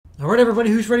Alright everybody,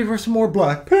 who's ready for some more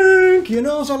Blackpink? You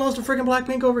know, so I lost the freaking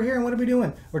Blackpink over here, and what are we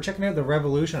doing? We're checking out the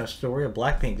revolution, a story of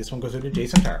Blackpink. This one goes out to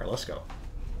Jason Tyler. Let's go.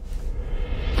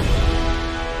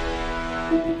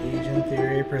 Asian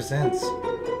Theory presents.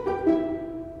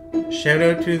 Shout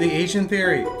out to the Asian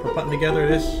Theory for putting together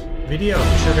this video.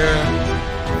 Be sure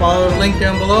to follow the link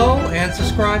down below and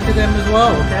subscribe to them as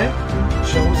well, okay?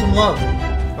 Show them some love.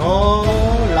 Oh,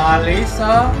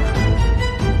 Lalisa.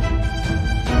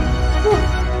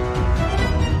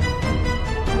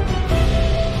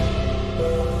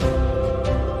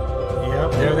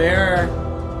 Yep, there they are.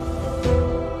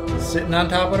 Sitting on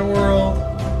top of the world.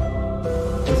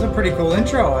 This is a pretty cool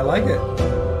intro. I like it.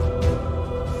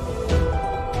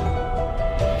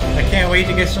 I can't wait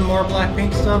to get some more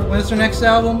Blackpink stuff. When's their next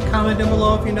album? Comment down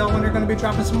below if you know when they're going to be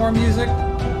dropping some more music.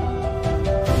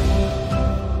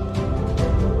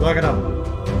 Look at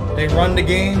them. They run the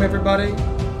game, everybody.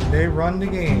 They run the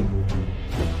game.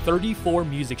 34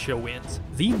 music show wins.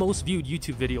 The most viewed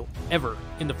YouTube video ever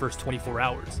in the first 24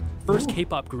 hours. First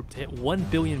K-pop group to hit 1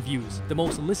 billion views. The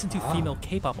most listened to female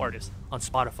K-pop artist on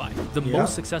Spotify. The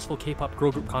most successful K-pop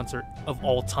girl group concert of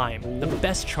all time. The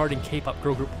best charting K-pop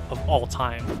girl group of all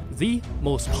time. The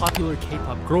most popular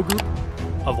K-pop girl group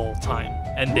of all time.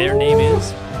 And their name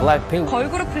is Blackpink.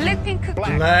 걸그룹 블랙핑크.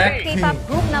 Blackpink. K-pop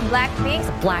group now Blackpink.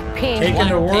 Blackpink. Taking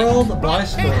the world by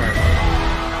storm.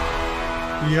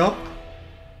 Yup.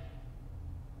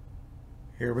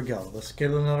 Here we go. Let's get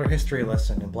another history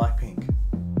lesson in Blackpink.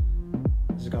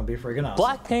 This is gonna be friggin' awesome.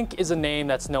 Blackpink is a name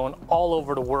that's known all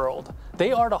over the world.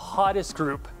 They are the hottest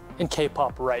group in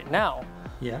K-pop right now.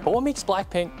 Yeah. But what makes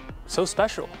Blackpink so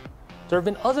special? There have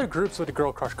been other groups with a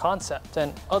girl crush concept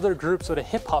and other groups with a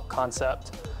hip-hop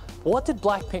concept. What did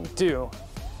Blackpink do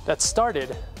that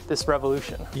started this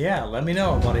revolution? Yeah, let me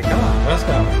know, buddy. Come on, let's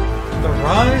go. The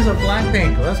rise of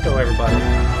Blackpink. Let's go, everybody.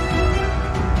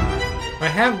 I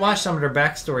have watched some of their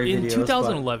backstory videos. In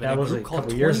 2011, that a was group called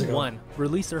couple years ago. 21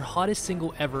 released their hottest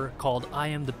single ever called I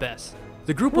Am the Best.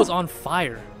 The group was on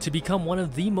fire to become one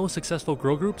of the most successful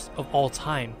girl groups of all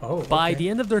time. By the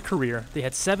end of their career, they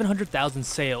had 700,000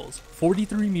 sales,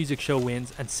 43 music show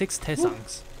wins, and 6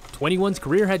 taesangs. 21's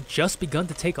career had just begun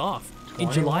to take off.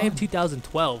 In July of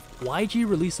 2012, YG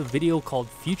released a video called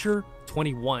Future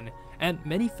 21, and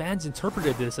many fans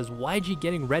interpreted this as YG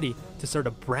getting ready to start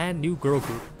a brand new girl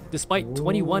group, despite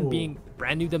 21 being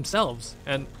brand new themselves,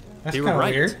 and they were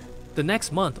right. Weird. The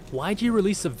next month, YG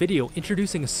released a video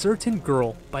introducing a certain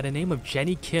girl by the name of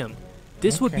Jennie Kim.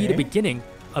 This would be the beginning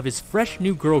of his fresh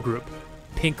new girl group,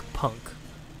 Pink Punk.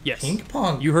 Yes, Pink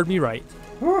Punk. You heard me right.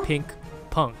 Pink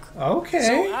Punk. Okay.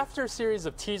 So after a series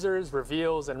of teasers,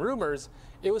 reveals, and rumors,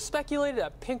 it was speculated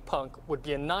that Pink Punk would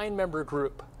be a 9-member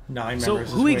group. 9 members. So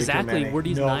is who way too exactly many. were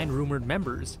these 9 rumored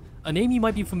members? A name you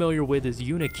might be familiar with is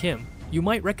Yoona Kim. You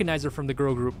might recognize her from the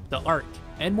girl group The Ark,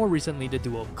 and more recently the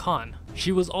duo Con.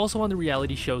 She was also on the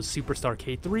reality shows Superstar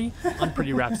K3,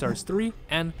 Unpretty Rap Stars 3,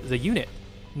 and The Unit.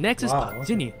 Next is Park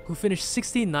Jinhee, who finished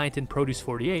 69th in Produce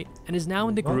 48 and is now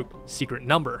in the group Secret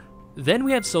Number. Then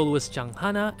we have soloists Jang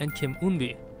Hana and Kim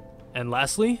Eunbi. And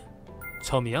lastly,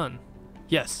 Cheomyeon.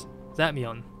 Yes, that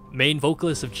Myeon. Main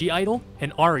vocalist of G-Idol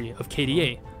and Ari of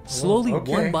KDA. Slowly,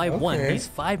 one by one, these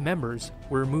 5 members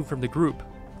were removed from the group.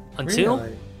 Until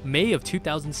May of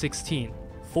 2016,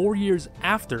 4 years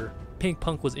after Pink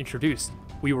Punk was introduced,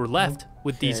 we were left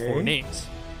with these 4 names.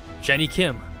 Jennie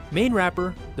Kim, main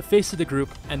rapper, the face of the group,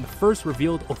 and the first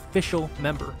revealed official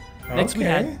member. Next we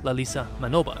had Lalisa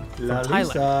Manoban from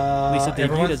Thailand. Lisa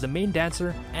debuted as the main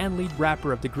dancer and lead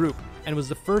rapper of the group, and was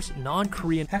the first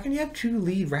non-Korean. How can you have 2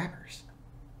 lead rappers?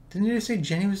 Didn't you just say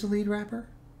Jennie was the lead rapper?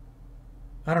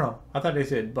 I don't know. I thought they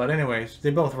did. But anyways,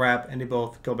 they both rap and they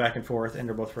both go back and forth and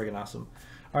they're both friggin' awesome.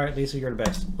 Alright, Lisa, you're the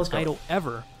best. Let's go. Idol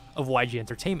ever of YG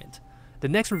Entertainment. The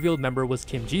next revealed member was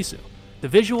Kim Jisoo, the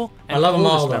visual and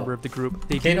oldest member of the group.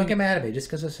 Okay, don't get mad at me just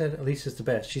because I said Lisa's the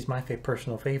best. She's my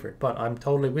personal favorite. But I'm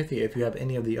totally with you if you have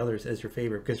any of the others as your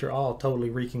favorite, because you're all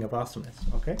totally reeking of awesomeness.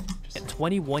 Okay? At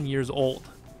 21 years old.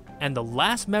 And the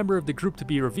last member of the group to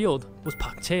be revealed was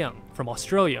Park Chaeyoung from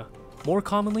Australia, more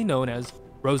commonly known as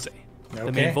Rose,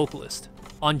 the main vocalist.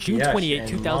 On June 28,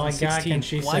 2016,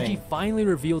 YG finally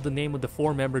revealed the name of the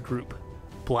 4-member group,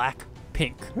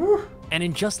 Blackpink. And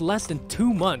in just less than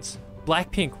 2 months,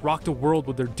 Blackpink rocked the world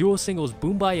with their duo singles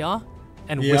Boombayah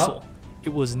and Whistle.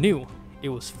 It was new, it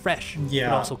was fresh, but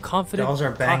also confident,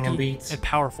 cocky, beats. and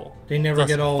powerful. They never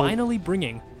get old. Finally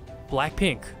bringing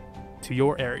Blackpink to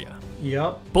your area.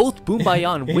 Yep. Both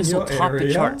Boombayah and Whistle topped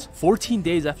the charts. 14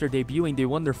 days after debuting, they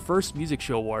won their first music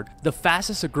show award, the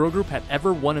fastest a girl group had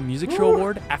ever won a music show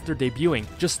award after debuting.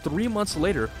 Just 3 months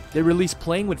later, they released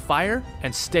Playing with Fire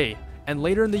and Stay, and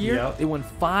later in the year, Yep. they won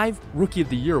 5 Rookie of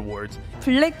the Year awards.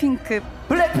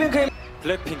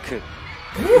 Blackpink.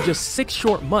 In just 6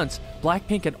 short months,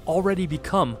 Blackpink had already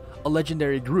become a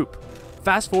legendary group.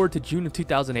 Fast forward to June of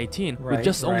 2018, with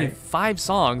just only 5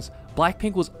 songs,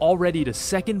 Blackpink was already the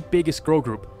second biggest girl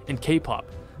group in K-pop.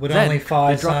 With Then, only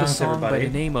 5 they dropped songs, a song everybody. by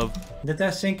the name of... Let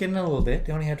that sink in a little bit.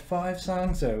 They only had 5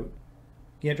 songs out.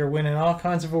 Yet they're winning all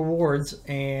kinds of awards,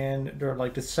 and they're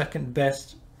like the second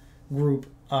best group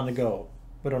on the go,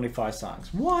 with only 5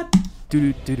 songs. What?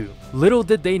 Doo-doo-doo-doo. Little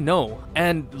did they know,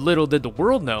 and little did the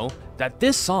world know, that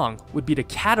this song would be the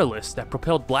catalyst that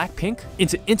propelled Blackpink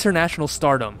into international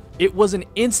stardom. It was an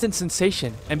instant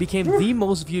sensation and became the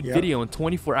most viewed video in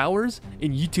 24 hours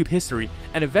in YouTube history,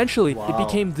 and eventually it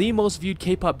became the most viewed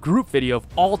K-pop group video of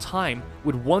all time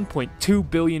with 1.2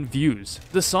 billion views.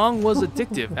 The song was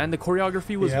addictive and the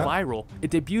choreography was viral. It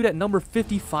debuted at number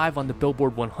 55 on the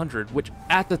Billboard 100, which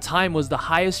at the time was the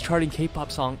highest charting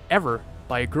K-pop song ever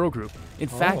by a girl group. In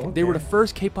fact, they were the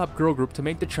first K-pop girl group to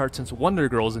make the chart since Wonder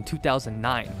Girls in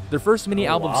 2009. Their first mini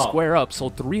album, Square Up,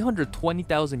 sold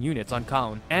 320,000 units on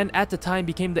Count, and at the time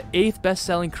became the 8th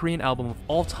best-selling Korean album of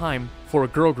all time for a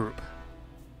girl group.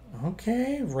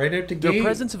 Okay, right out the gate. Their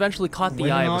presence eventually caught the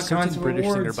eye of a certain British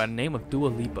singer by the name of Dua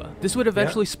Lipa. This would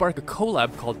eventually spark a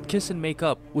collab called Kiss and Make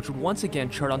Up, which would once again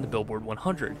chart on the Billboard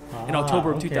 100. In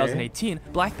October of 2018,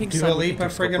 Blackpink signed with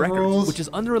Interscope Records, which is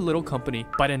under a little company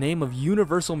by the name of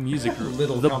Universal Music Group,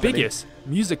 the biggest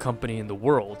music company in the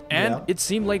world. And it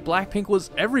seemed like Blackpink was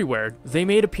everywhere. They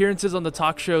made appearances on the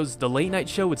talk shows The Late Night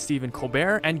Show with Stephen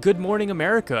Colbert and Good Morning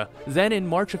America. Then in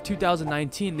March of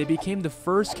 2019, they became the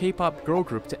first K-pop girl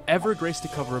group to ever grace the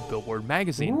cover of Billboard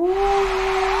magazine. Ooh,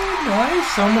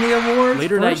 nice, so many awards.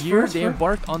 Later that year, they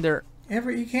embarked on their...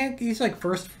 You can't, he's like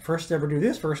first ever do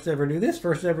this, first ever do this,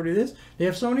 first ever do this. They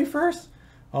have so many firsts.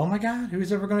 Oh my god,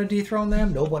 who's ever going to dethrone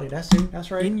them? Nobody,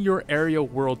 that's right. In Your Area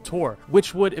World Tour,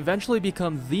 which would eventually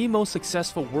become the most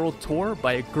successful world tour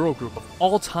by a girl group of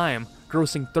all time,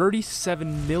 grossing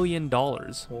 $37 million.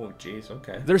 Oh, jeez,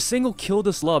 okay. Their single Kill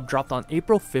This Love dropped on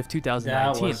April 5th,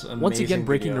 2019, once again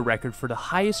breaking the record for the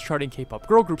highest charting K-pop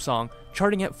girl group song,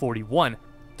 charting at 41.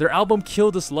 Their album Kill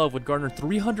This Love would garner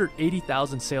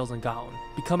 380,000 sales in Gaon,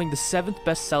 becoming the 7th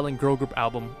best-selling girl group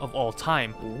album of all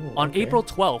time. On April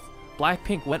 12th,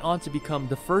 Blackpink went on to become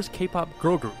the first K-pop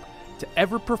girl group to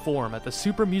ever perform at the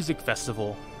Super Music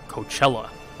Festival, Coachella.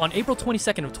 On April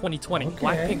 22nd of 2020,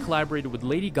 Blackpink collaborated with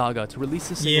Lady Gaga to release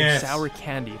the single Sour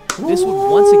Candy. This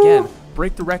would once again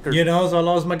break the record. You know, so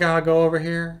loves my Gaga over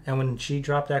here. And when she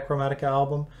dropped that Chromatica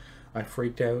album, I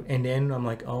freaked out. And then I'm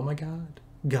like, oh my god.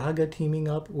 Gaga teaming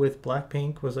up with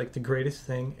Blackpink was like the greatest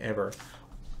thing ever.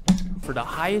 For the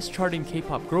highest charting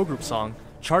K-pop girl group song,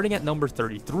 charting at number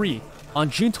 33.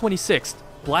 On June 26th,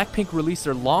 Blackpink released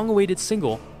their long-awaited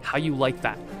single, How You Like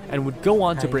That, and would go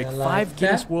on to break 5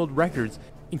 Guinness World Records,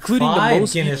 including the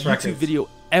most viewed YouTube video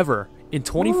ever in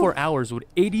 24 hours with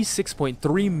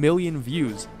 86.3 million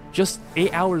views. Just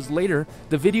 8 hours later,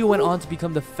 the video went on to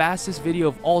become the fastest video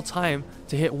of all time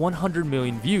to hit 100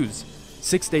 million views.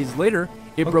 6 days later,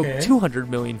 it broke 200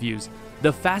 million views,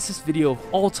 the fastest video of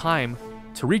all time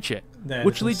to reach it.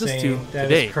 Which leads us to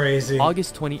today,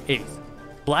 August 28th.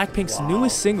 Blackpink's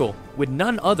newest single with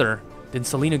none other than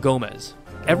Selena Gomez.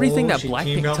 Everything that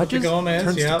Blackpink touches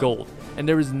turns to gold, and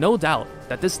there is no doubt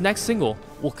that this next single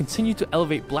will continue to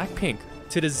elevate Blackpink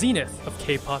to the zenith of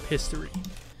K-pop history.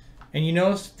 And you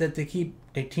notice that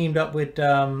they teamed up with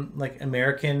like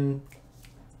American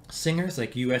singers,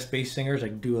 like US-based singers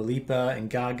like Dua Lipa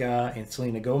and Gaga and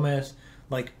Selena Gomez,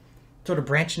 like sort of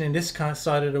branching in this kind of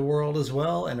side of the world as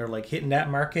well, and they're like hitting that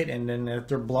market, and then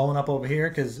they're blowing up over here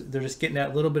because they're just getting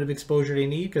that little bit of exposure they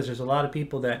need, because there's a lot of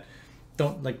people that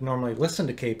don't like normally listen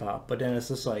to K-pop, but then it's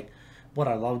just like, what,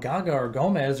 I love Gaga or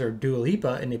Gomez or Dua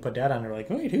Lipa, and they put that on, they're like,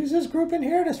 wait, who's this group in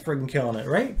here that's friggin' killing it,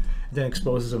 right? Then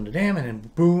exposes them to them, and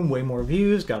then boom, way more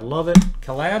views, gotta love it.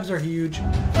 Collabs are huge.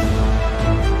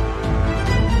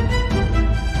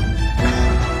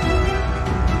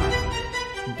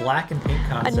 Black and pink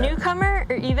concept. A newcomer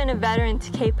or even a veteran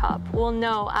to K-pop will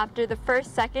know after the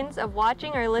first seconds of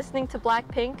watching or listening to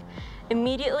Blackpink,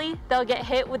 immediately they'll get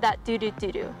hit with that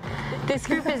doo-doo-doo-doo. This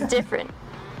group is different.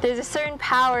 There's a certain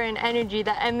power and energy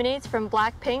that emanates from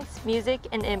Blackpink's music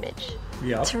and image.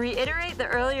 Yep. To reiterate the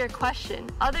earlier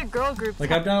question, other girl groups... Like,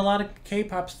 I've done a lot of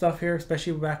K-pop stuff here,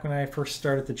 especially back when I first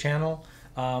started the channel,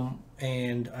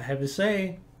 and I have to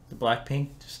say, the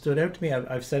Blackpink stood out to me.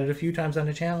 I've said it a few times on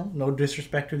the channel. No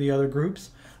disrespect to the other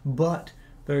groups, but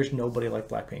there's nobody like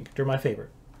Blackpink. They're my favorite.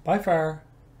 By far,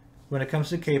 when it comes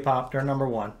to K-pop, they're number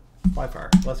one. By far.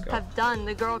 Let's go. Have done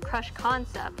the girl crush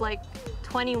concept, like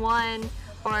 21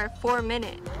 or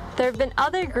 4-minute. There have been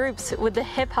other groups with the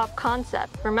hip-hop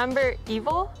concept. Remember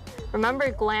Evil?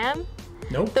 Remember Glam?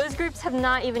 Nope. Those groups have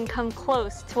not even come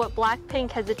close to what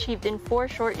Blackpink has achieved in 4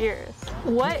 short years.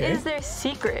 What is their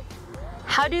secret?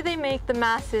 How do they make the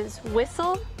masses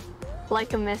whistle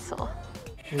like a missile?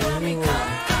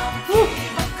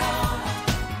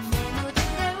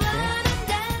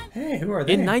 Hey, who are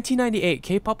they? In 1998,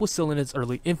 K-pop was still in its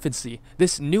early infancy.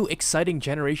 This new exciting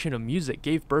generation of music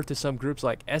gave birth to some groups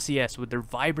like SES with their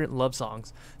vibrant love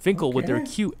songs, Finkel with their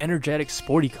cute, energetic,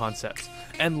 sporty concepts,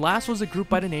 and last was a group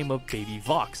by the name of Baby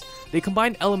Vox. They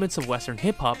combined elements of Western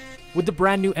hip-hop with the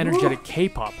brand new energetic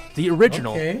K-pop, the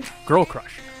original Girl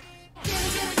Crush.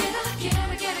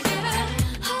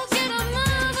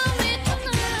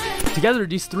 Together,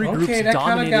 these three groups that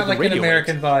dominated got like the radio an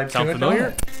American waves. vibe Sound to it, familiar?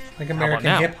 don't it? Like American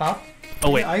now? hip hop. Oh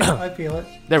wait, Yeah, I feel it.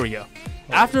 there we go.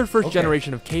 After the first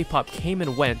generation of K-pop came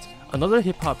and went, another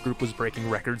hip-hop group was breaking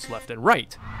records left and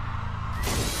right.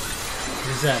 What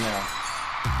is that now?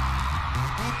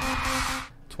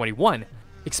 21.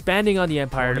 Expanding on the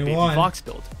empire to Baby 21. Vox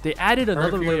build, they added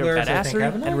another layer of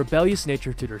badassery and rebellious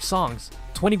nature to their songs.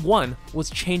 21 was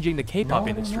changing the K-pop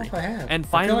industry. And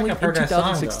finally, in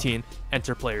 2016,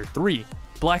 enter player 3,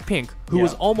 Blackpink, who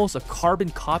was almost a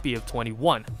carbon copy of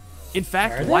 21. In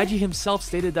fact, YG himself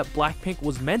stated that Blackpink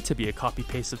was meant to be a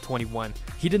copy-paste of 21.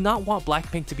 He did not want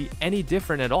Blackpink to be any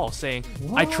different at all, saying,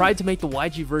 I tried to make the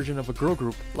YG version of a girl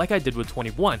group like I did with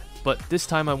 21, but this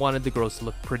time I wanted the girls to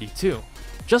look pretty too.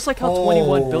 Just like how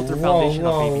 21 built their foundation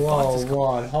on Baby Vox's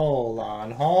Hold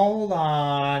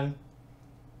on.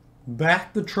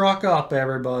 Back the truck up,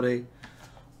 everybody.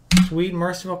 Sweet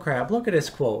merciful crab. Look at this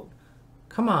quote.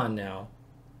 Come on now.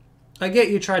 I get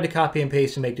you tried to copy and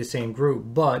paste and make the same group,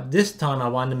 but this time I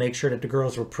wanted to make sure that the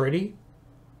girls were pretty.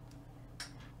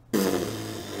 That's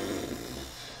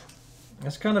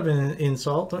kind of an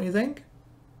insult, don't you think?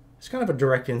 It's kind of a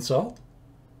direct insult.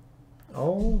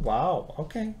 Oh, wow.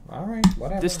 Okay. All right.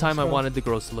 Whatever. This time I wanted the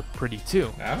girls to look pretty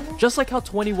too. Just like how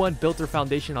 21 built their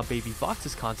foundation on Baby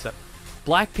Vox's concept,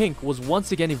 Blackpink was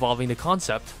once again evolving the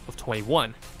concept of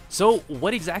 21. So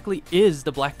what exactly is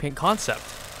the Blackpink concept?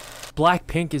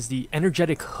 Blackpink is the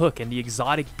energetic hook and the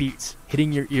exotic beats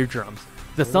hitting your eardrums,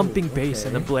 the thumping bass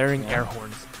and the blaring air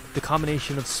horns, the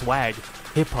combination of swag,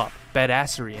 hip-hop,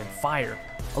 badassery, and fire,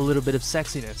 a little bit of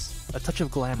sexiness, a touch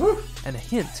of glamour, and a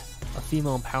hint of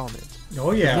female empowerment.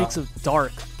 Oh yeah. A mix of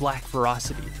dark black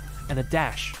ferocity and a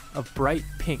dash of bright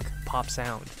pink pop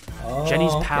sound.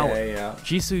 Jennie's power,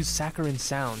 Jisoo's saccharine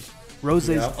sound,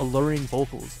 Rose's alluring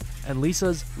vocals, and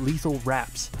Lisa's lethal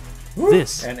raps.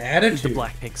 This is the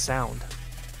Blackpink sound.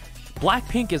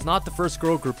 Blackpink is not the first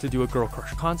girl group to do a girl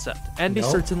crush concept, and they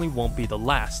certainly won't be the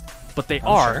last, but they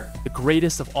are the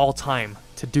greatest of all time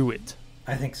to do it.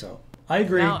 I think so. I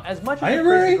agree. Now, as much as we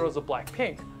praise the girls of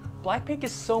Blackpink, Blackpink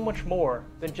is so much more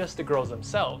than just the girls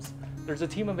themselves. There's a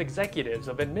team of executives,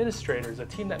 of administrators, a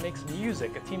team that makes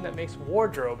music, a team that makes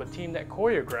wardrobe, a team that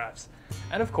choreographs,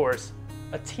 and of course,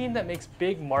 a team that makes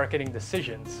big marketing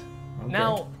decisions.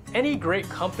 Now, any great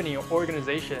company or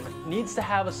organization needs to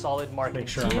have a solid marketing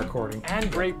team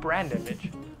and great brand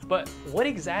image. But what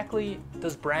exactly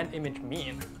does brand image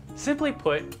mean? Simply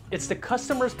put, it's the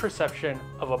customer's perception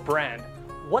of a brand.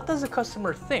 What does a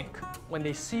customer think when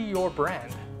they see your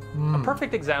brand? A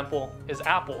perfect example is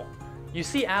Apple. You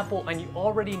see Apple and you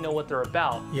already know what they're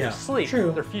about. They're sleek,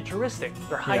 they're futuristic,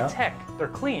 they're high-tech, they're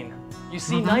clean. You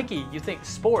see Nike, you think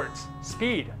sports,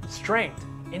 speed, strength,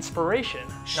 inspiration.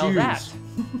 Now that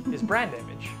is brand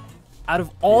image. Out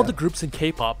of all the groups in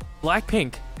K-pop,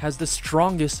 Blackpink has the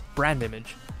strongest brand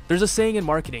image. There's a saying in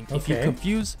marketing, if you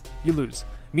confuse, you lose.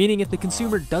 Meaning if the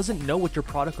consumer doesn't know what your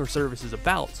product or service is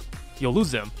about, you'll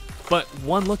lose them. But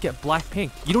one look at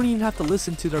Blackpink, you don't even have to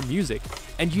listen to their music,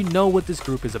 and you know what this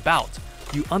group is about.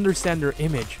 You understand their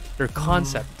image, their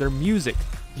concept, their music.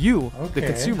 You, the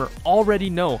consumer, already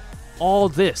know all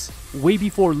this way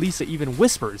before Lisa even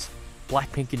whispers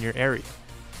Blackpink in your area.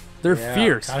 They're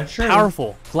fierce,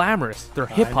 powerful, glamorous, they're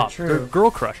hip-hop, they're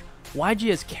girl crush. YG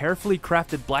has carefully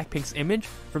crafted Blackpink's image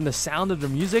from the sound of their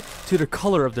music to the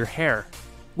color of their hair.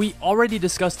 We already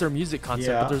discussed their music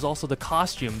concept, but there's also the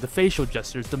costume, the facial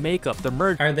gestures, the makeup, the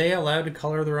merch. Are they allowed to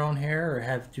color their own hair,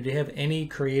 or do they have any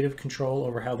creative control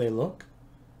over how they look?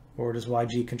 Or does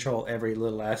YG control every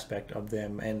little aspect of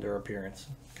them and their appearance?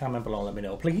 Comment below and let me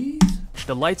know, please.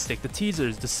 The light stick, the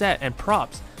teasers, the set, and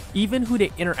props, even who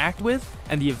they interact with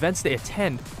and the events they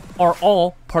attend are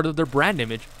all part of their brand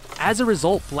image As a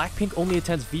result, Blackpink only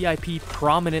attends VIP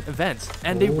prominent events,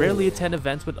 and they rarely attend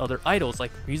events with other idols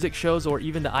like music shows or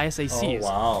even the ISACs.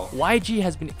 Oh, wow. YG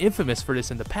has been infamous for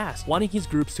this in the past, wanting his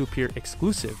groups to appear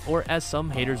exclusive, or as some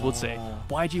haters would say,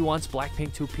 YG wants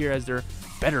Blackpink to appear as they're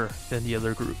better than the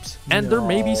other groups. And there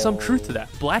may be some truth to that.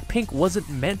 Blackpink wasn't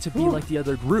meant to be like the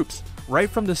other groups. Right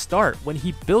from the start, when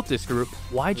he built this group,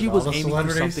 YG was aiming for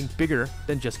something bigger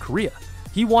than just Korea.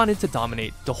 He wanted to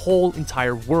dominate the whole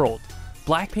entire world.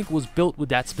 Blackpink was built with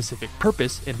that specific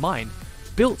purpose in mind,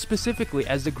 built specifically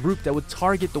as the group that would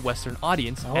target the Western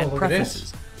audience and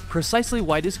preferences. Precisely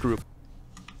why this group...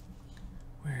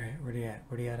 Where do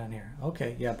you at on here?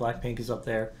 Okay, yeah, Blackpink is up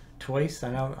there. Twice, I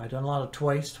know, I've done a lot of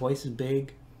Twice. Twice is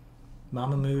big.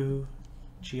 Mamamoo,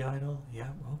 G-Idol, yeah,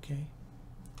 okay.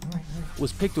 All right.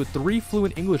 Was picked with 3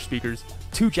 fluent English speakers,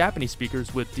 2 Japanese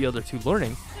speakers with the other 2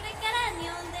 learning,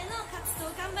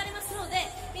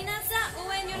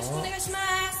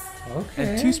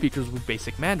 and 2 speakers with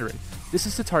basic Mandarin. This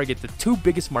is to target the 2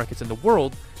 biggest markets in the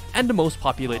world and the most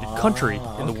populated country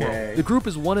in the world. The group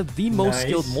is one of the most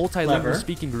skilled multilingual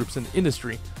speaking groups in the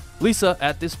industry. Lisa,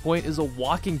 at this point, is a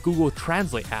walking Google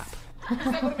Translate app. 3.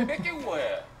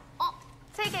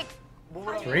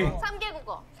 3개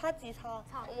국어. 4지 4.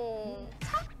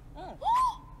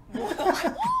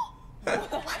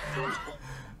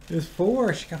 There's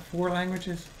 4. She got 4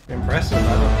 languages. Impressive.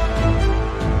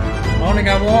 I only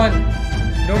got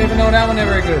 1. Don't even know that one. They're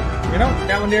very good. You know,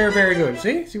 that one they're very good.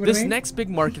 See what I mean? This next big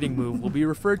marketing move will be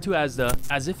referred to as the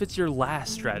 "as if it's your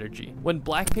last" strategy. When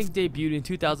Blackpink debuted in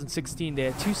 2016, they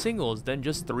had 2 singles. Then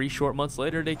just 3 short months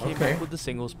later, they came back with the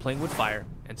singles "Playing with Fire"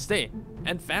 and "Stay."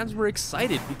 And fans were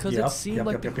excited because it seemed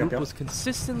like the group was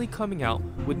consistently coming out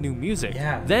with new music.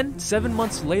 Then 7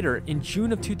 months later, in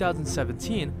June of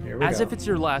 2017, "As If It's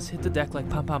Your Last" hit the deck like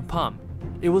pam pam pam.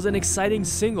 It was an exciting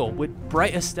single with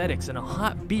bright aesthetics and a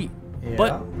hot beat.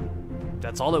 But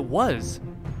that's all it was.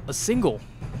 A single.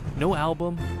 No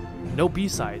album, no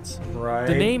B-sides.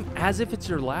 The name "As If It's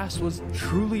Your Last" was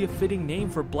truly a fitting name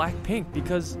for Blackpink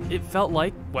because it felt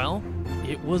like, well,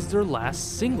 it was their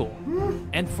last single.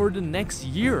 And for the next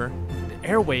year, the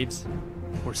airwaves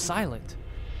were silent.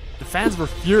 The fans were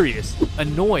furious,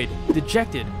 annoyed,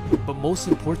 dejected, but most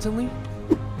importantly,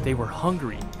 they were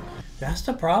hungry. That's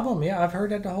the problem. Yeah, I've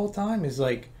heard that the whole time. Is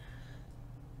like,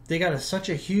 they got such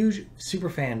a huge super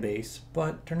fan base,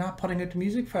 but they're not putting out the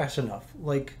music fast enough.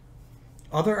 Like,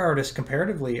 other artists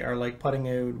comparatively are like putting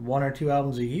out 1 or 2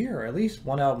 albums a year, or at least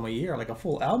 1 album a year, like a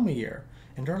full album a year.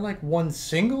 And they're like 1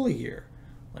 single a year.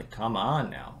 Like, come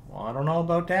on now. Well, I don't know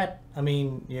about that. I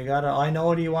mean, you gotta, I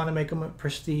know you want to make them a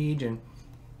prestige, and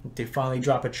they finally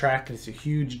drop a track and it's a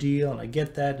huge deal, and I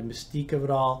get that, the mystique of it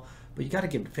all. But you got to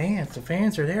give fans. The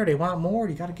fans are there. They want more.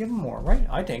 You got to give them more, right?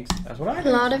 I think that's what I think. A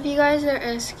lot of you guys are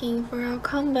asking for our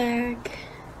comeback.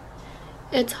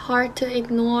 It's hard to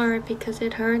ignore because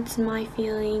it hurts my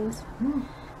feelings.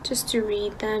 Just to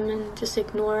read them and just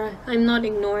ignore. I'm not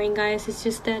ignoring, guys. It's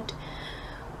just that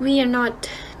we are not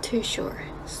too sure.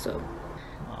 So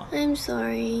I'm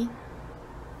sorry.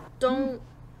 Don't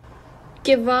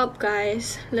give up,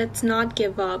 guys. Let's not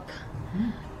give up.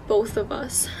 Both of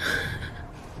us.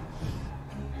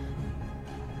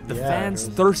 The fans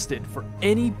thirsted for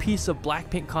any piece of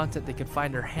Blackpink content they could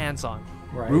find their hands on.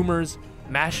 Rumors,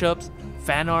 mashups,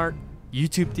 fan art,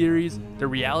 YouTube theories, the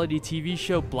reality TV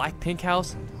show Blackpink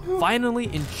House. Finally,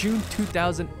 in June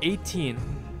 2018,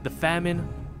 the famine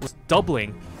was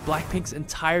doubling Blackpink's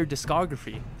entire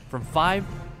discography from 5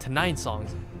 to 9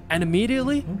 songs. And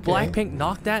immediately, Blackpink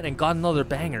knocked that and got another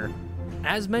banger.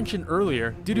 As mentioned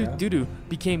earlier, Doo Doo Doo Doo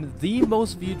became the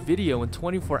most viewed video in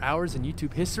 24 hours in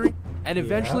YouTube history, and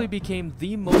eventually became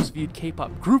the most viewed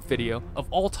K-pop group video of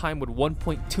all time with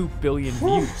 1.2 billion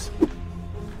views.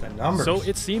 The numbers. So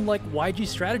it seemed like YG's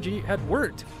strategy had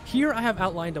worked. Here I have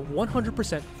outlined a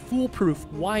 100% foolproof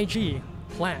YG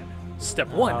plan. Step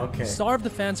 1, starve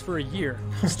the fans for a year.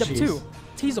 Step 2,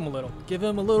 tease them a little. Give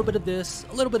them a little bit of this,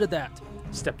 a little bit of that.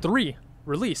 Step 3,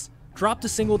 release. Drop the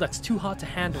single that's too hot to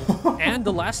handle. And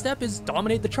the last step is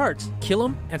dominate the charts. Kill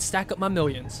them and stack up my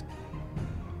millions.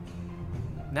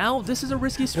 Now, this is a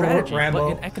risky strategy,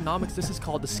 but in economics, this is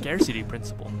called the scarcity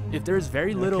principle. If there is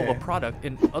very little of a product,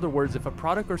 in other words, if a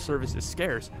product or service is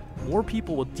scarce, more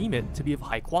people will deem it to be of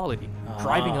high quality,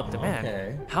 driving up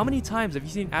demand. How many times have you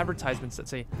seen advertisements that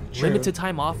say, limited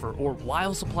time offer, or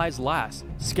while supplies last?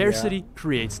 Scarcity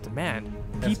creates demand.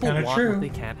 People want what they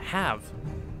can't have.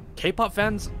 K-pop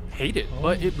fans hate it,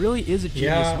 but it really is a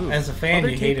genius move. As a fan, other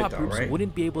you hate it K-pop though, groups right?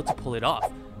 wouldn't be able to pull it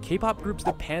off. K-pop groups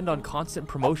depend on constant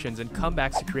promotions and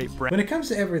comebacks to create brand. When it comes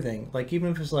to everything, like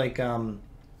even if it's like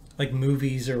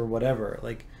movies or whatever,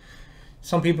 like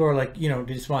some people are like, you know,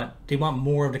 they want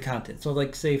more of the content. So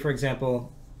like, say for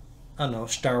example, I don't know,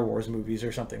 Star Wars movies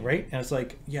or something, right? And it's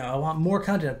like, yeah, I want more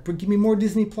content. Give me more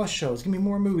Disney Plus shows. Give me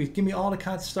more movies. Give me all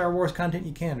the Star Wars content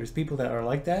you can. There's people that are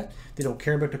like that. They don't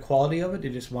care about the quality of it. They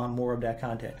just want more of that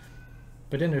content.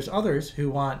 But then there's others who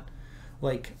want,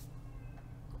 like,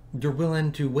 they're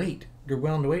willing to wait. They're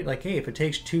willing to wait. Like, hey, if it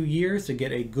takes 2 years to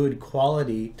get a good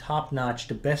quality, top-notch,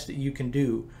 the best that you can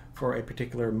do for a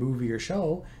particular movie or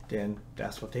show, then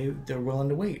that's what they're willing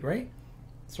to wait, right?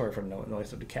 Sorry for the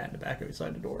noise of the cat in the back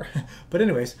outside the door. But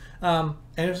anyways, and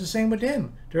it's the same with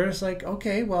them. They're just like,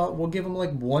 okay, well, we'll give them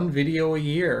like one video a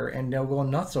year and they'll go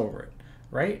nuts over it,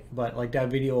 right? But like that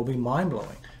video will be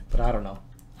mind-blowing. But I don't know.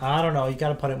 You got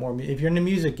to put it more. If you're in the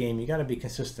music game, you got to be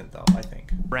consistent, though, I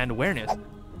think. Brand awareness.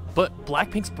 But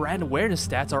Blackpink's brand awareness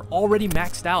stats are already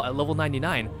maxed out at level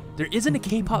 99. There isn't a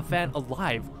K-pop fan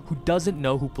alive who doesn't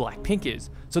know who Blackpink is,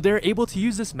 so they're able to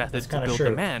use this method to build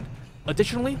demand.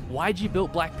 Additionally, YG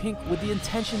built Blackpink with the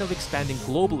intention of expanding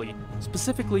globally,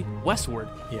 specifically westward.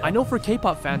 Yeah. I know for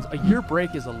K-pop fans, a year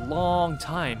break is a long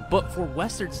time, but for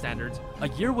Western standards, a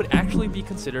year would actually be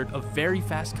considered a very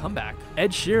fast comeback. Ed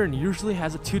Sheeran usually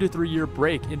has a 2 to 3 year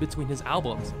break in between his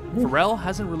albums. Pharrell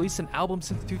hasn't released an album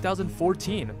since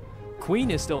 2014.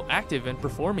 Queen is still active and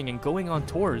performing and going on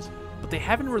tours, but they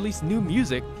haven't released new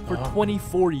music for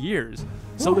 24 years.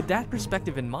 So with that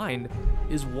perspective in mind,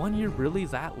 is 1 year really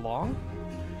that long?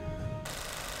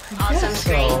 Awesome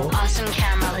screen, awesome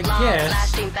camera,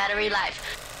 long-lasting battery life.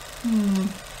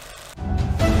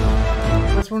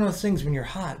 It's one of those things when you're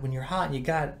hot, and you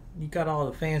got all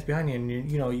the fans behind you, and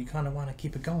you know you kind of want to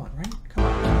keep it going, right? Come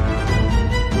on.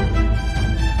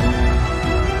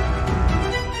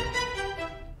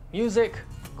 Music,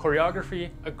 choreography,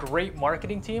 a great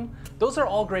marketing team, those are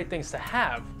all great things to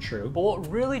have. True. But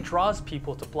what really draws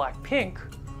people to Blackpink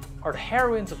are the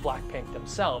heroines of Blackpink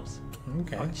themselves.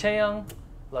 Okay. Park Chaeyoung,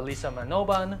 Lalisa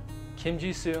Manoban, Kim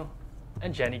Jisoo,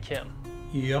 and Jennie Kim.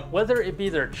 Yep. Whether it be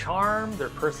their charm, their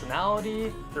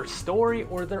personality, their story,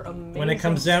 or their amazing when it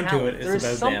comes down talent, to it, it's there's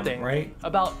about something them, right?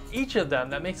 about each of them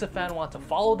that makes a fan want to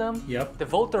follow them,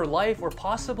 devote their life, or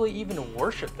possibly even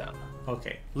worship them.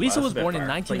 Okay. Lisa was born in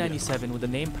 1997 with the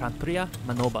name Pranpriya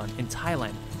Manoban in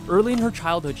Thailand. Early in her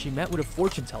childhood, she met with a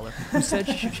fortune teller who said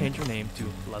she should change her name to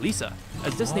Lalisa,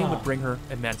 as this name would bring her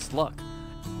immense luck.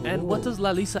 And what does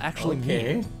Lalisa actually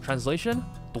mean? Translation?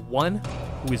 The one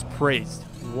who is praised.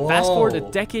 Whoa. Fast forward a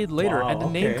decade later, and the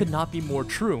name could not be more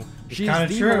true. She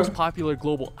is the most popular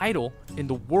global idol in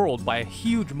the world by a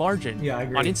huge margin. Yeah, I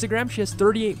agree. On Instagram, she has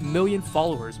 38 million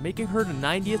followers, making her the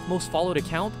 90th most followed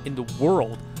account in the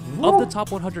world. Of the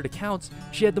top 100 accounts,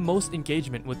 she had the most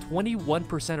engagement, with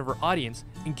 21% of her audience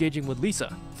engaging with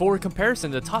Lisa. For comparison,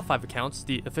 the top 5 accounts,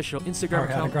 the official Instagram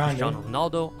account, Cristiano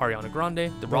Ronaldo, Ariana Grande,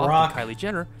 The Rock, and Kylie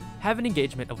Jenner, have an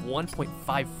engagement of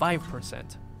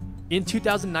 1.55%. In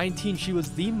 2019, she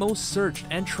was the most searched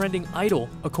and trending idol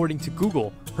according to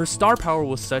Google. Her star power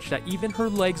was such that even her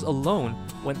legs alone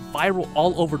went viral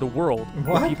all over the world,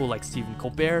 with people like Stephen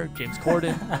Colbert, James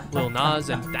Corden, Lil Nas,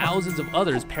 and thousands of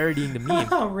others parodying the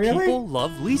meme. Really? People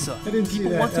love Lisa.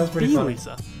 People want to be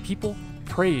Lisa. People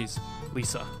praise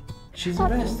Lisa. She's the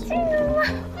best.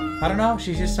 I don't know,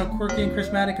 she's just so quirky and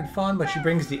charismatic and fun, but she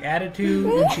brings the attitude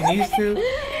when she needs to.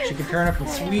 She can turn it from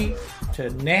sweet to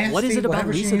nasty. What is it about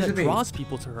Lisa that draws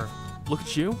people to her? Look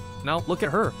at you, now look at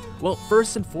her. Well,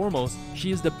 first and foremost,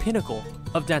 she is the pinnacle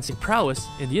of dancing prowess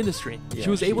in the industry. Yeah, she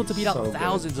was able to beat out so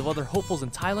thousands of other hopefuls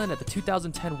in Thailand at the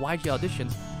 2010 YG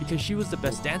auditions because she was the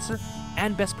best dancer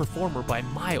and best performer by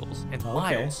miles and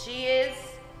miles.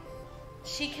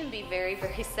 She can be very,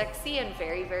 very sexy and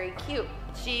very, very cute.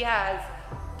 She has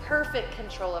perfect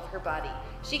control of her body.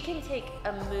 She can take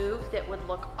a move that would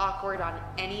look awkward on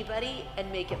anybody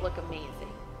and make it look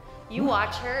amazing. You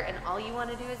watch her and all you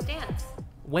want to do is dance.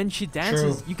 When she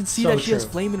dances, you can see that she has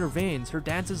flame in her veins. Her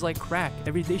dance is like crack.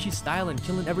 Every day she's styling,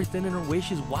 killing everything in her way.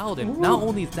 She's wild, and not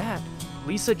only that,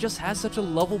 Lisa just has such a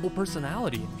lovable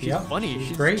personality. She's funny,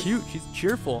 she's cute, she's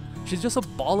cheerful. She's just a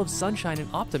ball of sunshine and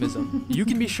optimism. You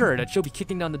can be sure that she'll be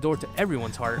kicking down the door to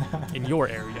everyone's heart in your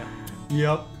area.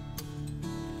 Yep.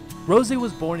 Rosé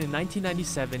was born in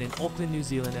 1997 in Auckland, New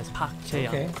Zealand as Park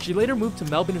Chaeyoung. She later moved to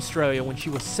Melbourne, Australia when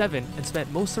she was 7 and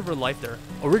spent most of her life there.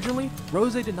 Originally,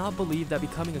 Rosé did not believe that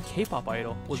becoming a K-pop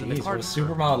idol was in the cards for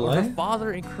her. Supermodel, Her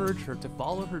father encouraged her to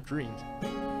follow her dreams.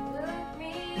 Look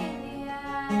me in the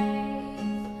eyes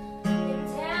and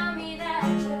tell me that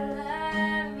you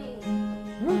love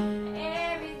me.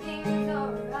 Everything's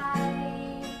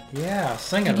alright. Yeah,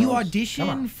 sing it. Did you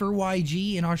audition for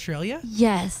YG in Australia?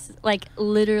 Yes, like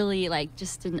literally like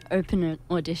just an open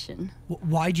audition.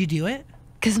 Why'd you do it?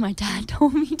 Because my dad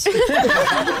told me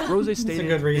to. Rose a stated,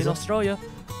 good in reason. Australia,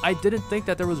 I didn't think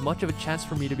that there was much of a chance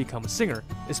for me to become a singer,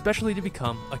 especially to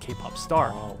become a K-pop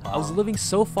star. Oh, I was wow. living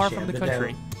so far She from had the the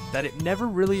country doubt. that it never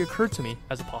really occurred to me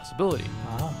as a possibility.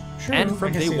 True. And I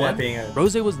from can day see that one, being a-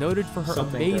 Rose was noted for her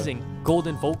something to- amazing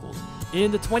golden vocals.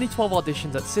 In the 2012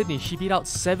 auditions at Sydney, she beat out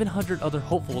 700 other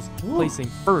hopefuls, placing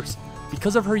first.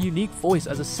 Because of her unique voice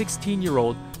as a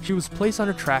 16-year-old, she was placed on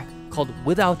a track called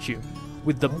Without You,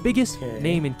 with the biggest Okay.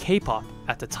 name in K-pop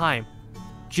at the time,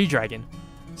 G-Dragon.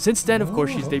 Since then, of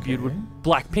course, she's debuted with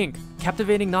Blackpink,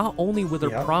 captivating not only with her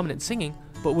Yep. prominent singing,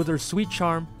 but with her sweet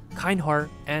charm, kind heart,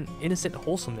 and innocent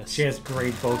wholesomeness. She has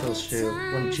great vocals too.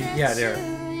 When she, yeah, there.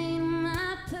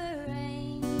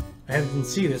 I didn't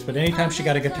see this, but anytime she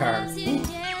got a guitar,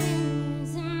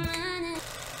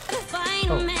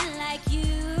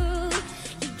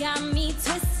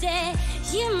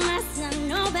 You must not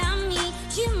know about me.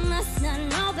 You must not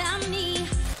know about me.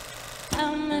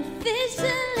 I'm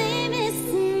officially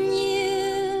missing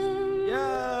you.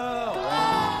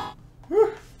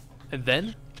 And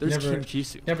then there's Never- Kim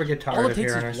Jisoo. never get tired All it of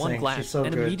takes hearing is her one sing. glance, She's so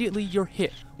and good. immediately you're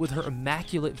hit with her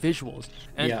immaculate visuals,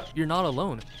 and Yeah. you're not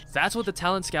alone. That's what the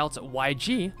talent scouts at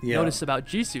YG Yeah. noticed about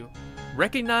Jisoo.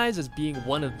 Recognized as being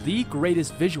one of the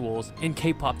greatest visuals in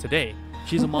K-pop today,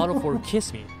 she's a model for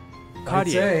Kiss Me,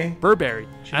 Cartier, say. Burberry,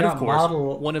 She and of got course,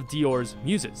 model one of Dior's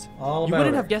muses. all You about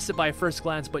wouldn't her. have guessed it by a first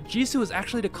glance, but Jisoo is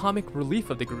actually the comic relief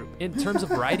of the group. In terms of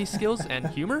variety skills and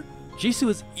humor, Jisoo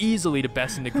is easily the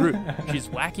best in the group. She's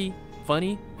wacky,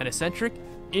 funny, and eccentric.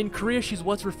 In Korea, she's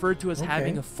what's referred to as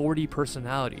having a 40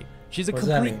 personality. She's a What does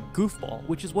that complete mean? goofball,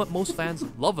 which is what most fans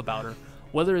love about her.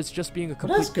 Whether it's just being a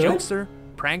complete that's good. jokester,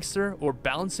 prankster, or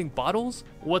balancing bottles,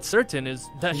 what's certain is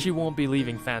that she won't be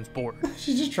leaving fans bored.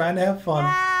 She's just trying to have fun.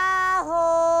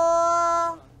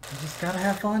 You just gotta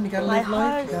have fun. You gotta My live life.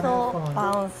 heart You gotta have so fun.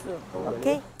 bounce.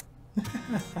 Okay.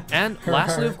 And Her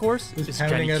lastly, heart of course, is is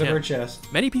pounding Jennie out of her Kim.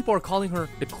 chest. Many people are calling her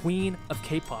the queen of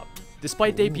K-pop,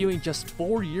 despite debuting just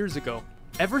 4 years ago.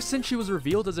 Ever since she was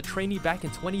revealed as a trainee back in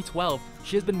 2012,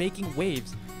 she has been making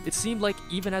waves. It seemed like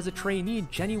even as a trainee,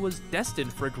 Jennie was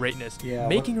destined for greatness, Yeah,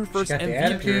 making her she first got the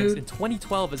MV appearance attitude. in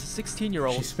 2012 as a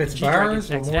 16-year-old. She spits in G-Dragon bars,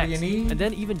 what more do you need? and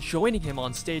then even joining him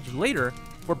on stage later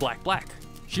for Black.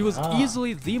 She was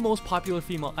easily the most popular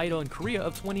female idol in Korea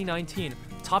of 2019,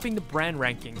 topping the brand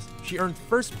rankings. She earned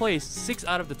first place 6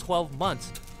 out of the 12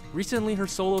 months. Recently, her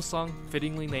solo song,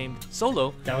 fittingly named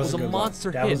Solo, That was was a a good one.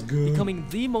 monster That was hit, good. becoming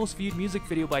the most viewed music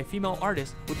video by a female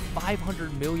artist with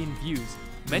 500 million views.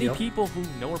 Many Yep. people who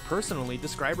know her personally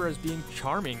describe her as being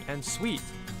charming and sweet.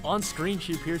 On screen,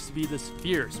 she appears to be this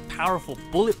fierce, powerful,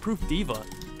 bulletproof diva.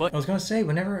 But I was gonna say,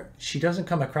 whenever she doesn't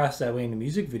come across that way in the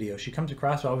music video, she comes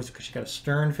across always because she got a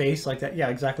stern face like that. Yeah,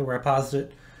 exactly where I paused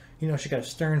it. You know, she got a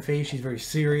stern face. She's very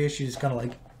serious. She's kind of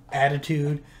like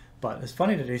attitude. But it's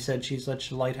funny that they said she's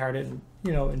such lighthearted and,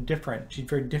 you know, and different. She's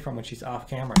very different when she's off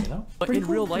camera, you know? But Pretty in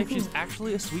cool, real pretty life, cool. she's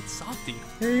actually a sweet softie.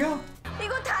 There you go.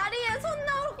 이거 다리에 손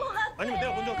나올 것 같아. 아니면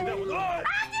내가 먼저 아니야, 누구야?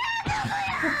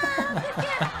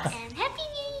 And Happy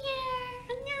New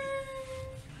Year.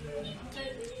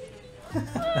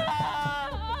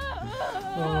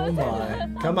 Oh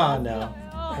my. Come on now.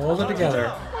 Hold it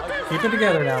together. Keep it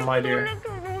together now, my dear.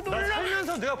 나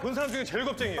살면서 내가 본 사람 중에 제일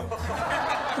겁쟁이야.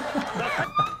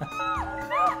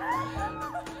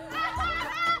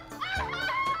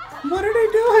 What are they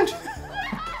doing?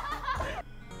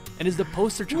 And is the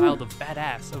poster child of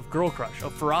badass, of girl crush,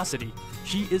 of ferocity.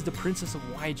 She is the princess of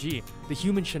YG, the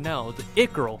human Chanel, the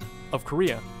it girl of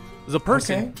Korea. The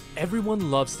person Okay.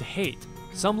 everyone loves to hate.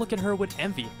 Some look at her with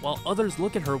envy, while others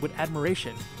look at her with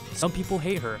admiration. Some people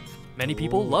hate her, many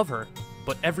people love her,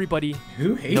 but everybody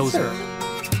Who hates knows her?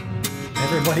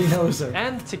 Everybody knows her.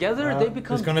 And together Well, they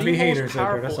become there's gonna the be most haters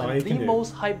out there, that's powerful all and you the can do.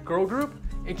 most hyped girl group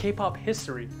in K-pop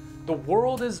history. The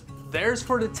world is theirs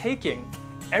for the taking.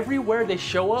 Everywhere they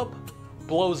show up,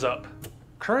 blows up.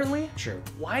 Currently, True.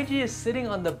 YG is sitting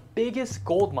on the biggest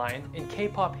gold mine in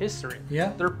K-pop history.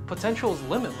 Yeah. Their potential is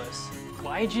limitless.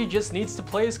 YG just needs to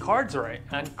play his cards right,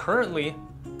 and currently,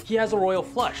 he has a royal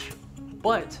flush.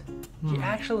 But he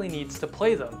actually needs to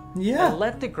play them. Yeah. And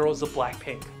let the girls of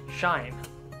Blackpink shine.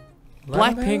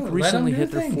 Let 'em Blackpink out, let 'em recently do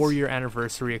hit their things. 4-year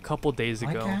anniversary a couple days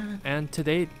My ago, God. and to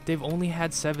date, they've only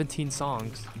had 17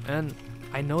 songs. And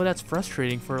I know that's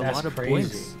frustrating for a That's lot of crazy.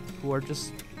 blinks who are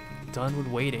just done with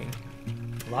waiting.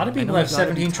 A lot of I people know have you gotta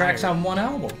be 17 tracks tired. on one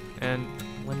album. And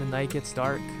when the night gets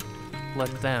dark, let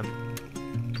them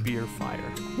be your fire.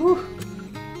 Whew.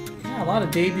 Yeah, a lot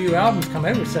of debut albums come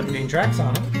out with 17 tracks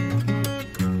on them.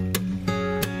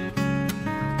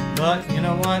 But you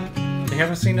know what? They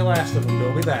haven't seen the last of them.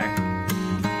 They'll be back.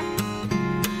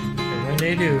 They're in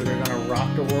they do, they're gonna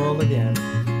rock the world again.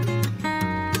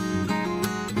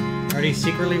 Are they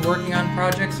secretly working on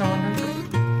projects, I wonder?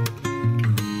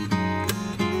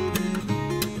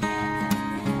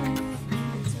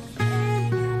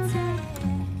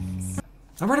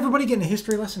 Alright, everybody, getting a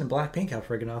history lesson in Blackpink. How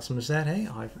friggin' awesome is that, hey?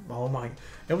 Oh my,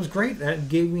 that was great. That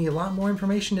gave me a lot more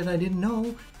information that I didn't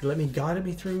know. It guided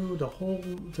me through their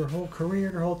whole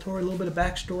career, their whole tour, a little bit of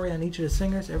backstory on each of the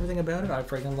singers, everything about it. I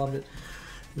friggin' loved it.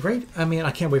 Great. I mean,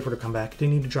 I can't wait for it to come back. They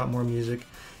need to drop more music.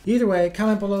 Either way,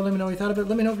 comment below, let me know what you thought of it.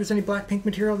 Let me know if there's any Blackpink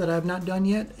material that I've not done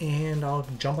yet, and I'll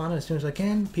jump on it as soon as I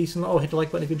can. Peace and love. Oh, hit the like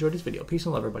button if you enjoyed this video. Peace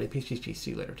and love, everybody. Peace, peace, peace.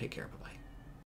 See you later. Take care. Bye-bye.